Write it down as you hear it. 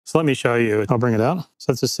So let me show you. I'll bring it out.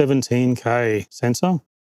 So it's a 17K sensor. All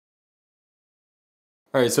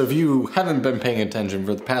right, so if you haven't been paying attention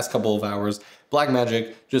for the past couple of hours,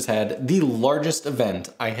 Blackmagic just had the largest event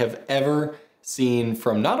I have ever seen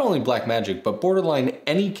from not only Blackmagic, but borderline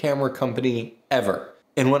any camera company ever.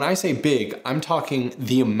 And when I say big, I'm talking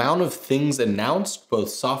the amount of things announced, both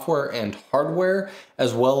software and hardware,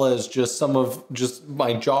 as well as just some of just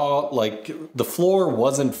my jaw, like the floor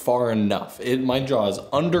wasn't far enough. My jaw is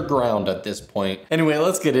underground at this point. Anyway,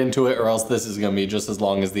 let's get into it or else this is gonna be just as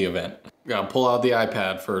long as the event. Gotta pull out the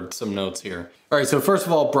iPad for some notes here. All right, so first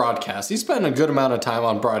of all, broadcast. He spent a good amount of time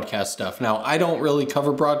on broadcast stuff. Now, I don't really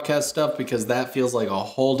cover broadcast stuff because that feels like a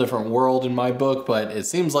whole different world in my book, but it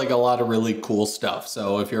seems like a lot of really cool stuff.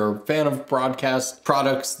 So if you're a fan of broadcast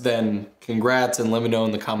products, then congrats and let me know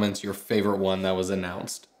in the comments your favorite one that was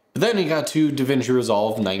announced. But then he got to DaVinci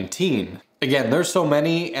Resolve 19. Again, there's so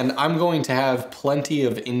many, and I'm going to have plenty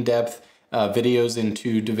of in-depth videos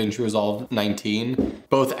into DaVinci Resolve 19,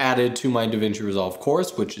 both added to my DaVinci Resolve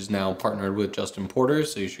course, which is now partnered with Justin Porter,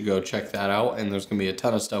 so you should go check that out, and there's gonna be a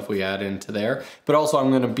ton of stuff we add into there. But also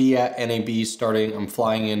I'm gonna be at NAB starting, I'm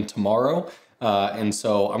flying in tomorrow, and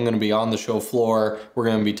so I'm gonna be on the show floor. We're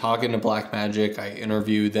gonna be talking to Blackmagic. I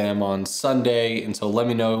interview them on Sunday, and so let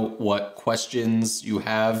me know what questions you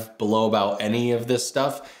have below about any of this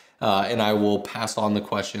stuff. And I will pass on the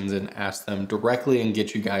questions and ask them directly and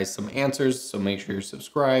get you guys some answers, so make sure you're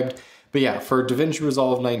subscribed. But yeah, for DaVinci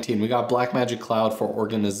Resolve 19, we got Blackmagic Cloud for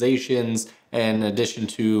organizations in addition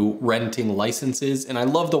to renting licenses. And I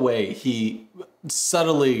love the way he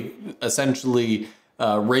subtly, essentially,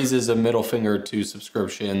 raises a middle finger to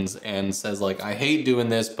subscriptions and says like, I hate doing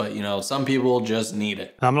this, but you know, some people just need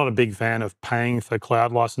it. I'm not a big fan of paying for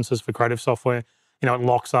cloud licenses for creative software. You know, it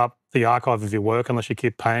locks up the archive of your work unless you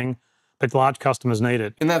keep paying, but large customers need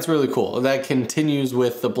it. And that's really cool. That continues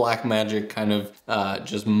with the Blackmagic kind of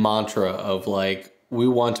just mantra of like, we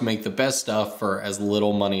want to make the best stuff for as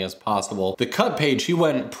little money as possible. The cut page, he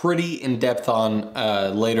went pretty in depth on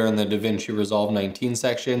later in the DaVinci Resolve 19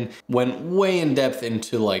 section, went way in depth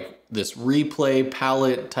into like this replay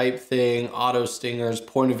palette type thing, auto stingers,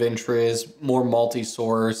 point of interest, more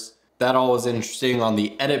multi-source. That all was interesting. On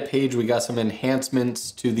the edit page, we got some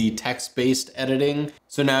enhancements to the text-based editing.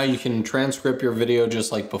 So now you can transcript your video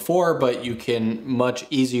just like before, but you can much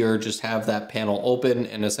easier just have that panel open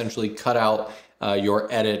and essentially cut out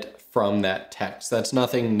your edit from that text. That's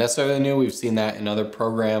nothing necessarily new. We've seen that in other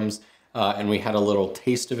programs and we had a little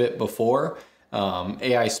taste of it before.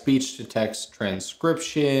 AI speech to text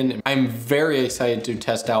transcription. I'm very excited to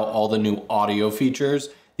test out all the new audio features.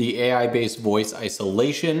 The AI-based voice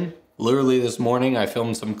isolation. Literally this morning, I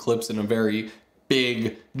filmed some clips in a very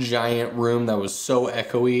big, giant room that was so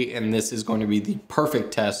echoey, and this is going to be the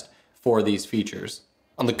perfect test for these features.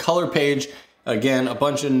 On the color page, again, a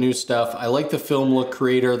bunch of new stuff. I like the film look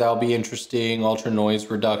creator, that'll be interesting, ultra noise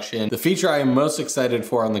reduction. The feature I am most excited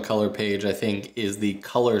for on the color page, I think, is the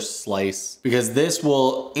color slice, because this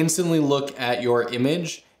will instantly look at your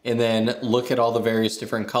image and then look at all the various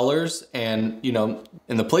different colors. And, you know,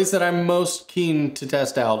 and the place that I'm most keen to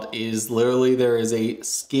test out is literally there is a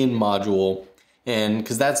skin module. And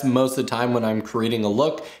because that's most of the time when I'm creating a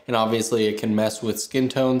look, and obviously it can mess with skin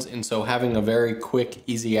tones. And so having a very quick,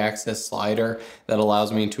 easy access slider that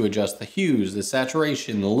allows me to adjust the hues, the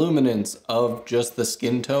saturation, the luminance of just the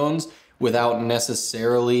skin tones without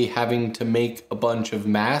necessarily having to make a bunch of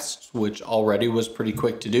masks, which already was pretty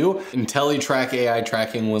quick to do. IntelliTrack AI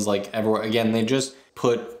tracking was like everywhere. Again, they just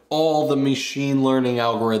put all the machine learning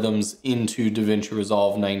algorithms into DaVinci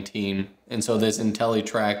Resolve 19. And so this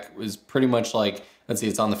IntelliTrack is pretty much like, let's see,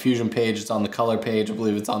 it's on the Fusion page, it's on the color page, I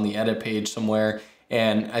believe it's on the edit page somewhere.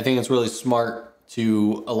 And I think it's really smart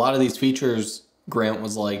to, a lot of these features, Grant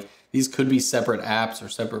was like, these could be separate apps or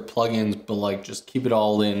separate plugins, but like just keep it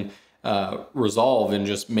all in Resolve and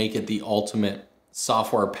just make it the ultimate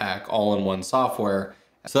software pack, all-in-one software.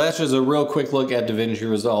 So that's just a real quick look at DaVinci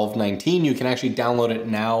Resolve 19. You can actually download it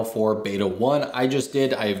now for beta 1. I just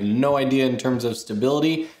did. I have no idea in terms of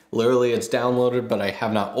stability. Literally it's downloaded, but I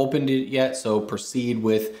have not opened it yet, so proceed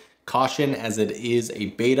with caution as it is a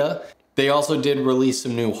beta. They also did release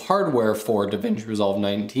some new hardware for DaVinci Resolve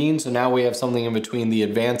 19, so now we have something in between the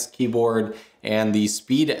advanced keyboard and the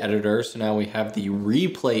speed editor. So now we have the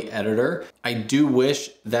replay editor. I do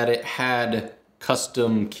wish that it had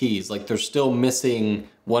custom keys. Like they're still missing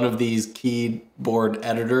one of these keyboard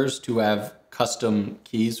editors to have custom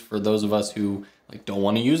keys for those of us who like don't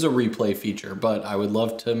want to use a replay feature, but I would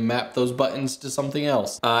love to map those buttons to something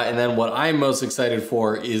else. And then what I'm most excited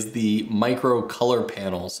for is the micro color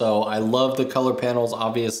panel. So I love the color panels,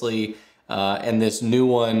 obviously. And this new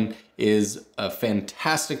one is a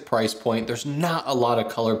fantastic price point. There's not a lot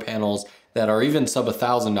of color panels that are even sub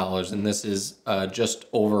 $1,000, and this is just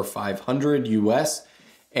over 500 US.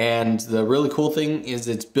 And the really cool thing is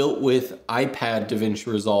it's built with iPad DaVinci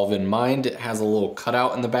Resolve in mind. It has a little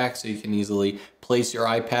cutout in the back so you can easily place your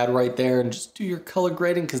iPad right there and just do your color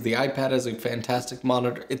grading, because the iPad has a fantastic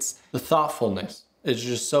monitor. It's the thoughtfulness. It's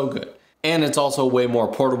just so good. And it's also way more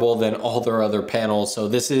portable than all their other panels. So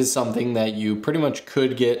this is something that you pretty much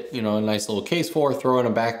could get, you know, a nice little case for, throw in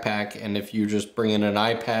a backpack. And if you just bring in an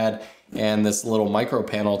iPad and this little micro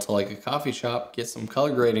panel to like a coffee shop, get some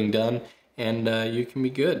color grading done, and you can be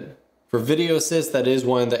good. For video assist, that is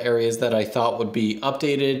one of the areas that I thought would be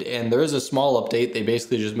updated, and there is a small update. They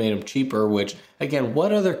basically just made them cheaper, which again,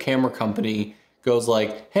 what other camera company goes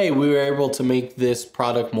like, hey, we were able to make this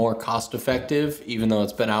product more cost effective, even though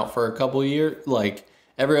it's been out for a couple of years? Like,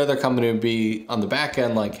 every other company would be on the back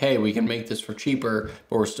end like, hey, we can make this for cheaper,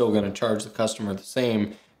 but we're still gonna charge the customer the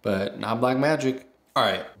same, but not Blackmagic. All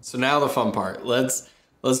right, so now the fun part. Let's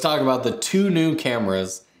talk about the two new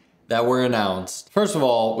cameras that were announced. First of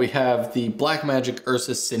all, we have the Blackmagic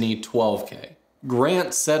Ursa Cine 12K.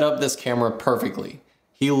 Grant set up this camera perfectly.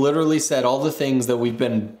 He literally said all the things that we've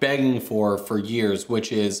been begging for years,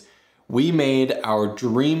 which is we made our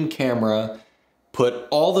dream camera, put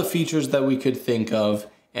all the features that we could think of,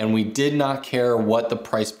 and we did not care what the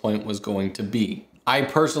price point was going to be. I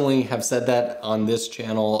personally have said that on this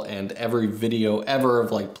channel and every video ever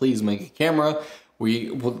of like, please make a camera.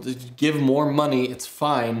 We will give more money, it's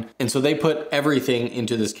fine. And so they put everything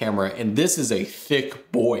into this camera, and this is a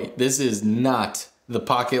thick boy. This is not the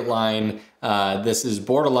pocket line. This is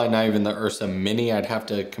borderline not even the Ursa Mini. I'd have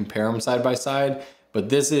to compare them side by side, but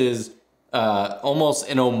this is almost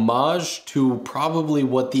an homage to probably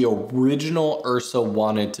what the original Ursa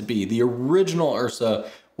wanted to be. The original Ursa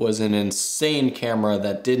was an insane camera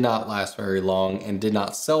that did not last very long and did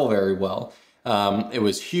not sell very well. It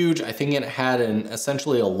was huge. I think it had an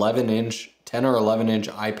essentially 11-inch, 10 or 11-inch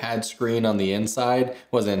iPad screen on the inside. It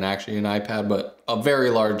wasn't actually an iPad, but a very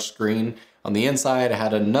large screen on the inside. It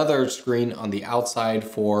had another screen on the outside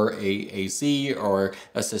for a AC or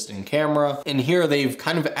assistant camera. And here they've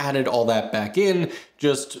kind of added all that back in,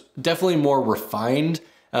 just definitely more refined.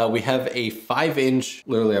 We have a 5-inch,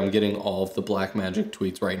 literally I'm getting all of the Blackmagic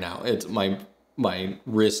tweets right now. It's my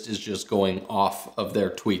wrist is just going off of their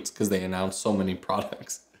tweets because they announced so many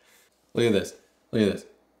products. Look at this, look at this.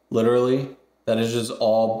 Literally, that is just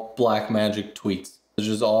all Blackmagic tweets. It's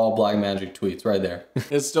just all Blackmagic tweets right there.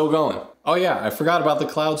 It's still going. Oh yeah, I forgot about the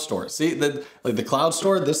cloud store. See, the cloud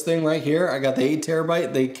store, this thing right here, I got the 8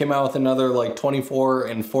 terabyte. They came out with another like 24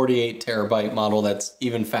 and 48 terabyte model that's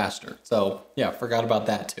even faster. So yeah, forgot about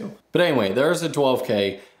that too. But anyway, there's a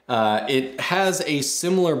 12K. It has a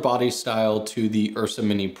similar body style to the Ursa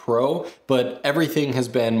Mini Pro, but everything has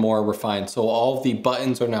been more refined. So all of the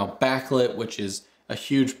buttons are now backlit, which is a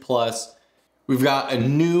huge plus. We've got a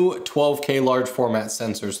new 12K large format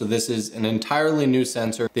sensor. So this is an entirely new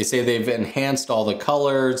sensor. They say they've enhanced all the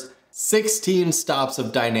colors, 16 stops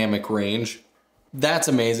of dynamic range. That's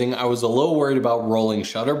amazing. I was a little worried about rolling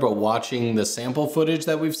shutter, but watching the sample footage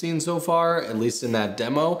that we've seen so far, at least in that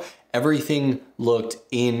demo, everything looked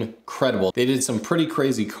incredible. They did some pretty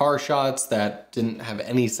crazy car shots that didn't have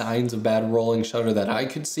any signs of bad rolling shutter that I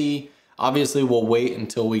could see. Obviously, we'll wait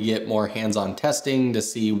until we get more hands-on testing to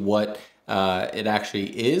see what it actually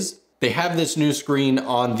is. They have this new screen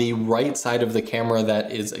on the right side of the camera that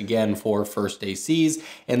is again for first ACs,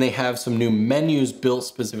 and they have some new menus built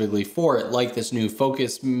specifically for it, like this new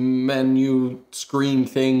focus menu screen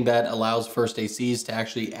thing that allows first ACs to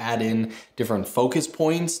actually add in different focus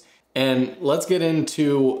points. And let's get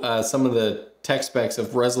into some of the tech specs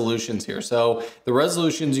of resolutions here. So the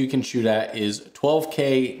resolutions you can shoot at is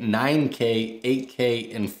 12K, 9K,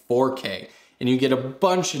 8K, and 4K. And you get a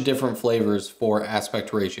bunch of different flavors for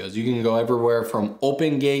aspect ratios. You can go everywhere from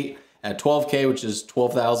open gate at 12K, which is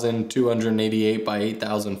 12,288 by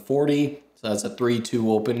 8,040. So that's a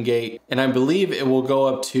 3.2 open gate. And I believe it will go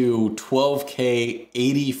up to 12K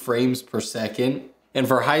 80 frames per second. And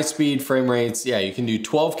for high speed frame rates, yeah, you can do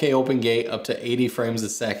 12K open gate up to 80 frames a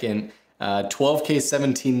second, 12K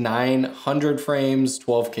 17,900 frames,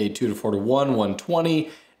 12K 2 to 4 to 1,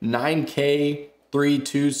 120, 9K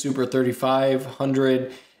 3.2 Super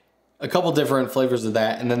 3500, a couple different flavors of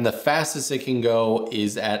that. And then the fastest it can go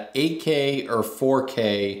is at 8K or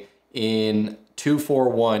 4K in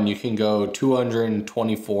 241, you can go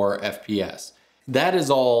 224 FPS. That is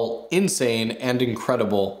all insane and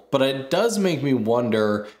incredible, but it does make me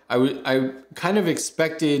wonder, I kind of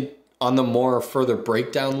expected on the more further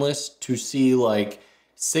breakdown list to see like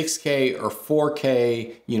 6K or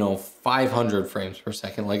 4K, you know, 500 frames per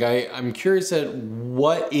second. Like I'm curious at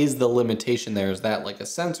what is the limitation there? Is that like a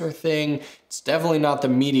sensor thing? It's definitely not the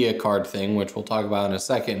media card thing, which we'll talk about in a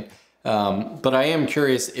second. But I am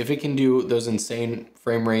curious if it can do those insane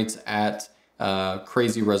frame rates at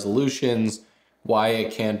crazy resolutions, why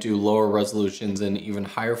it can't do lower resolutions and even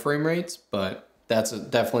higher frame rates. But that's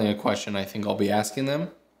definitely a question I think I'll be asking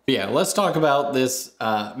them. But yeah, let's talk about this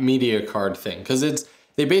media card thing, because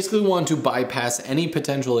they basically want to bypass any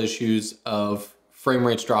potential issues of frame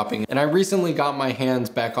rates dropping. And I recently got my hands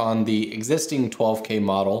back on the existing 12K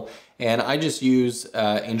model, and I just use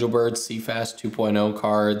Angelbird's CFast 2.0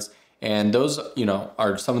 cards. And those, you know,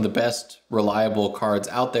 are some of the best reliable cards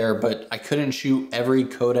out there, but I couldn't shoot every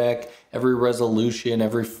codec, every resolution,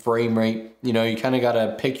 every frame rate. You know, you kind of got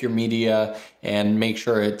to pick your media and make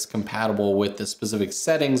sure it's compatible with the specific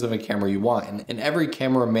settings of a camera you want. And every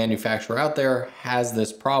camera manufacturer out there has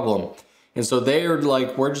this problem. And so they're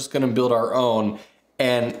like, we're just going to build our own.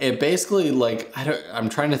 And it basically, like, I'm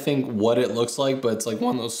trying to think what it looks like, but it's like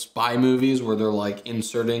one of those spy movies where they're like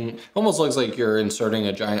inserting, almost looks like you're inserting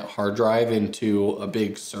a giant hard drive into a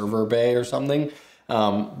big server bay or something.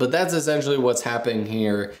 But that's essentially what's happening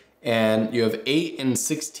here. And you have 8 and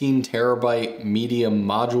 16 terabyte media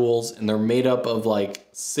modules, and they're made up of like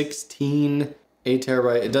 8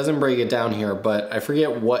 terabyte. It doesn't break it down here, but I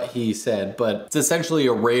forget what he said, but it's essentially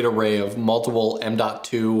a RAID array of multiple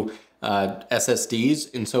M.2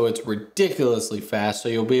 SSDs, and so it's ridiculously fast, so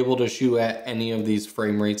you'll be able to shoot at any of these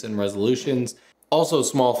frame rates and resolutions. Also,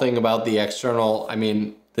 small thing about the external, I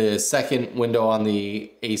mean, the second window on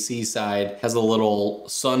the AC side has a little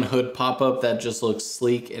sun hood pop-up that just looks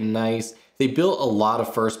sleek and nice. They built a lot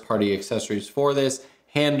of first-party accessories for this,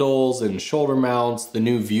 handles and shoulder mounts, the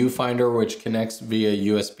new viewfinder which connects via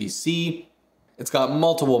USB-C. It's got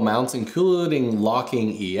multiple mounts, including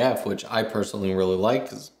locking EF, which I personally really like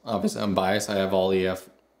because obviously I'm biased. I have all EF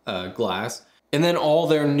glass. And then all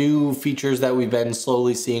their new features that we've been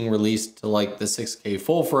slowly seeing released to like the 6K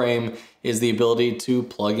full frame is the ability to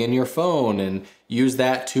plug in your phone and use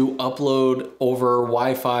that to upload over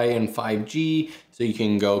Wi-Fi and 5G, so you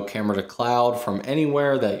can go camera to cloud from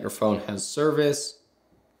anywhere that your phone has service.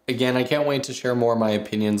 Again, I can't wait to share more of my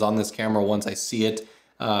opinions on this camera once I see it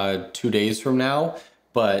 2 days from now,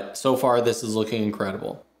 but so far this is looking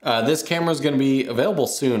incredible. This camera is going to be available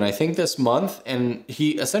soon, I think this month, and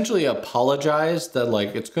he essentially apologized that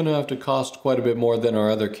like it's going to have to cost quite a bit more than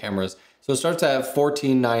our other cameras. So it starts at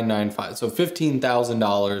 $14,995, so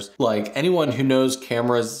 $15,000. Like, anyone who knows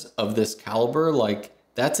cameras of this caliber, like,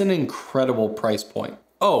 that's an incredible price point.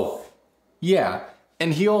 Oh, yeah.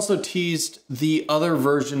 And he also teased the other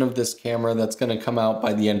version of this camera that's going to come out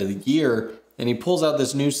by the end of the year. And he pulls out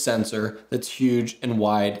this new sensor that's huge and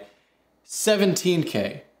wide,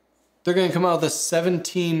 17K. They're going to come out with a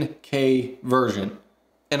 17K version.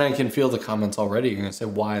 And I can feel the comments already. You're going to say,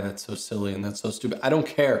 why? That's so silly and that's so stupid. I don't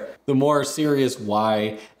care. The more serious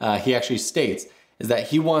why he actually states is that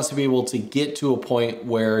he wants to be able to get to a point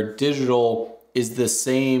where digital is the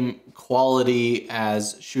same quality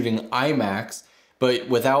as shooting IMAX, but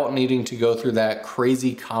without needing to go through that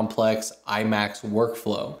crazy complex IMAX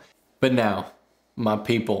workflow. But now, my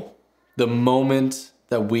people, the moment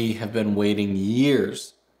that we have been waiting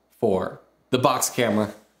years for, the box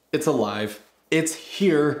camera, it's alive. It's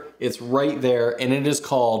here, it's right there, and it is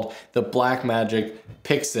called the Blackmagic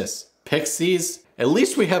PYXIS. PYXIS? At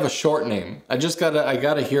least we have a short name. I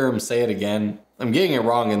gotta hear him say it again. I'm getting it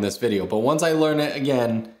wrong in this video, but once I learn it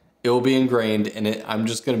again, it will be ingrained, and I'm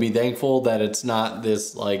just gonna be thankful that it's not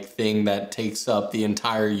this like thing that takes up the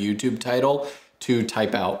entire YouTube title to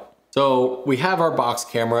type out. So we have our box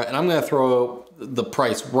camera, and I'm gonna throw the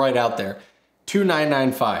price right out there.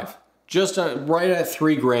 $2,995, just right at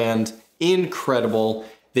 $3,000. Incredible.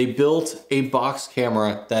 They built a box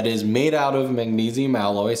camera that is made out of magnesium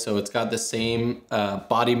alloy, so it's got the same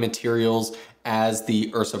body materials as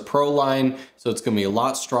the Ursa Pro line, so it's gonna be a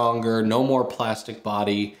lot stronger, no more plastic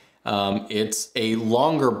body. It's a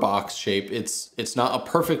longer box shape. It's not a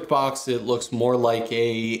perfect box. It looks more like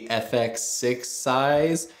a FX6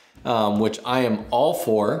 size, which I am all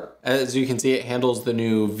for. As you can see, it handles the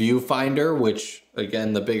new viewfinder, which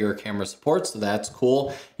again, the bigger camera supports, so that's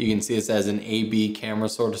cool. You can see this as an A/B camera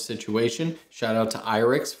sort of situation. Shout out to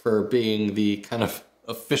𝗖𝗛𝗙 for being the kind of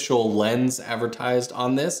official lens advertised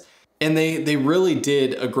on this. And they really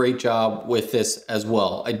did a great job with this as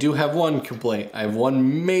well. I do have one complaint. I have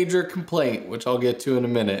one major complaint, which I'll get to in a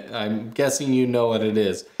minute. I'm guessing you know what it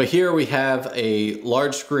is. But here we have a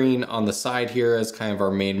large screen on the side here as kind of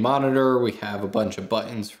our main monitor. We have a bunch of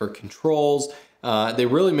buttons for controls. They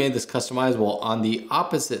really made this customizable. On the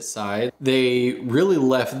opposite side, they really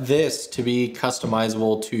left this to be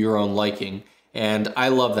customizable to your own liking. And I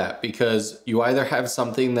love that because you either have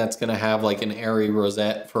something that's gonna have like an airy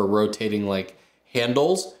rosette for rotating like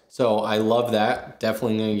handles. So I love that.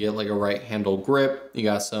 Definitely gonna get like a right handle grip. You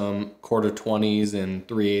got some 1/4-20s and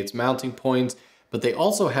 3/8 mounting points, but they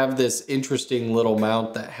also have this interesting little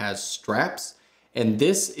mount that has straps. And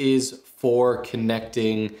this is for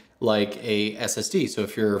connecting like a SSD. So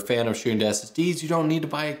if you're a fan of shooting to SSDs, you don't need to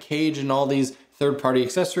buy a cage and all these third-party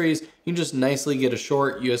accessories. You can just nicely get a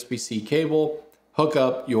short USB-C cable, hook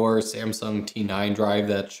up your Samsung T9 drive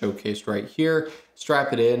that's showcased right here,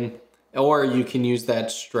 strap it in, or you can use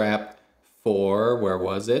that strap for, where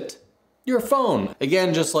was it? Your phone.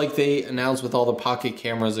 Again, just like they announced with all the pocket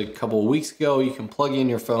cameras a couple of weeks ago, you can plug in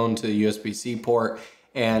your phone to the USB-C port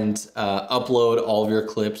and upload all of your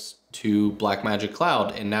clips to Blackmagic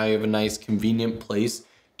Cloud. And now you have a nice convenient place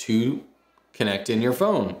to connect in your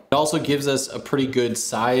phone. It also gives us a pretty good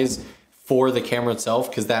size for the camera itself,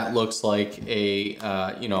 because that looks like a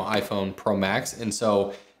iPhone Pro Max. And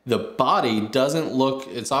so the body doesn't look,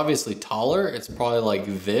 it's obviously taller. It's probably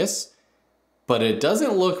like this, but it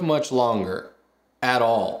doesn't look much longer at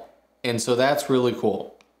all. And so that's really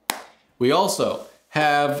cool. We also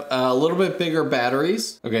have a little bit bigger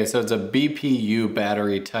batteries. Okay, so it's a BPU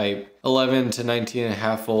battery type, 11 to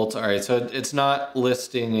 19.5 volts. All right, so it's not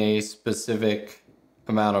listing a specific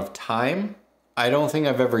amount of time. I don't think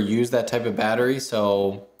I've ever used that type of battery,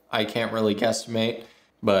 so I can't really guesstimate.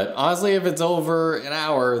 But honestly, if it's over an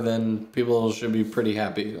hour, then people should be pretty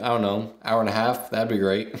happy. I don't know, hour and a half, that'd be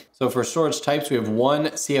great. So for storage types, we have one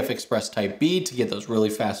CF Express Type B to get those really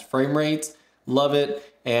fast frame rates. Love it.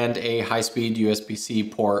 And a high-speed USB-C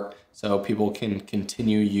port so people can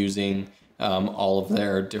continue using all of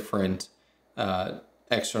their different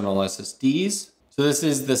external SSDs. So this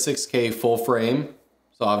is the 6K full frame,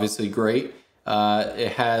 so obviously great.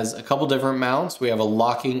 It has a couple different mounts. We have a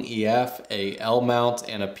locking EF, a L mount,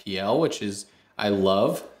 and a PL, which is, I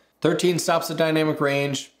love. 13 stops of dynamic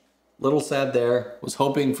range, little sad there. Was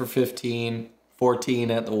hoping for 15,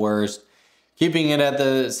 14 at the worst. Keeping it at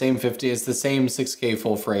the same 50, it's the same 6K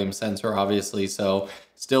full frame sensor, obviously. So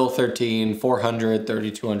still 13, 400,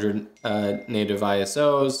 3200 native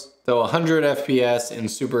ISOs. So 100 FPS in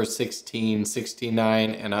Super 16,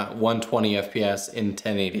 69, and 120 FPS in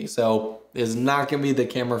 1080. So it's not gonna be the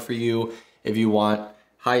camera for you if you want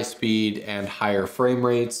high speed and higher frame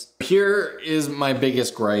rates. Here is my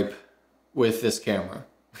biggest gripe with this camera.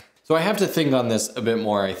 So I have to think on this a bit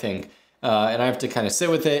more, I think. And I have to kind of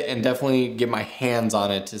sit with it and definitely get my hands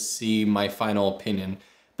on it to see my final opinion.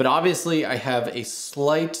 But obviously I have a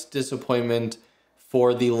slight disappointment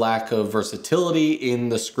for the lack of versatility in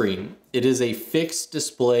the screen. It is a fixed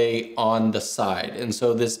display on the side. And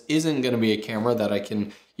so this isn't gonna be a camera that I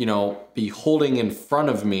can, be holding in front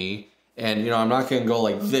of me. And, I'm not gonna go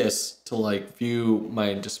like this to like view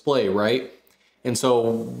my display, right? And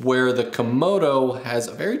so where the Komodo has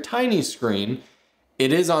a very tiny screen,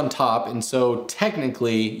 it is on top, and so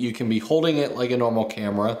technically you can be holding it like a normal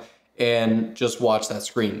camera and just watch that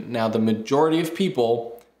screen. Now, the majority of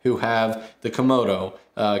people who have the Komodo,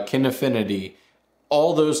 Kinefinity,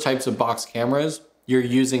 all those types of box cameras, you're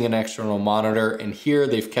using an external monitor, and here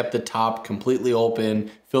they've kept the top completely open,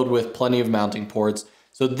 filled with plenty of mounting ports.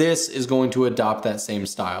 So this is going to adopt that same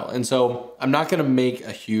style. And so I'm not gonna make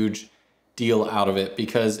a huge deal out of it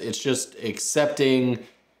because it's just accepting.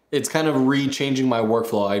 It's kind of re-changing my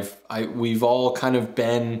workflow. We've all kind of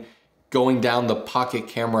been going down the pocket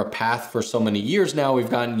camera path for so many years now. We've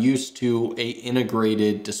gotten used to a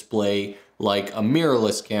integrated display like a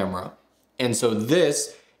mirrorless camera. And so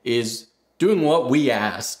this is doing what we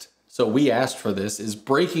asked. So we asked for this, is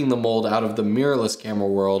breaking the mold out of the mirrorless camera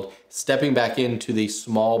world, stepping back into the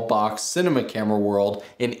small box cinema camera world.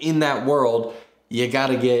 And in that world, you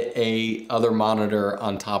gotta get a other monitor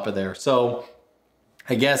on top of there. So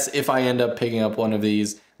I guess if I end up picking up one of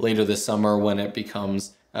these later this summer when it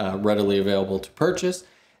becomes readily available to purchase,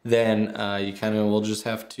 then you kind of will just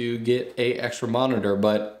have to get a extra monitor.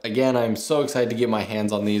 But again, I'm so excited to get my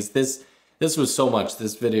hands on these. This was so much.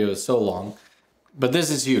 This video is so long, but this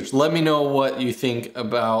is huge. Let me know what you think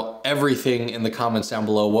about everything in the comments down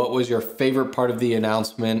below. What was your favorite part of the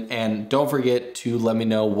announcement? And don't forget to let me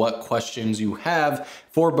know what questions you have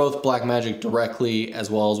for both Blackmagic directly, as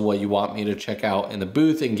well as what you want me to check out in the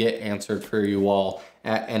booth and get answered for you all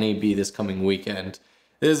at NAB this coming weekend.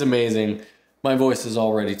 It is amazing. My voice is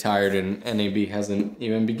already tired and NAB hasn't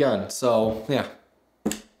even begun. So yeah,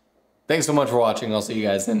 thanks so much for watching. I'll see you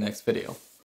guys in the next video.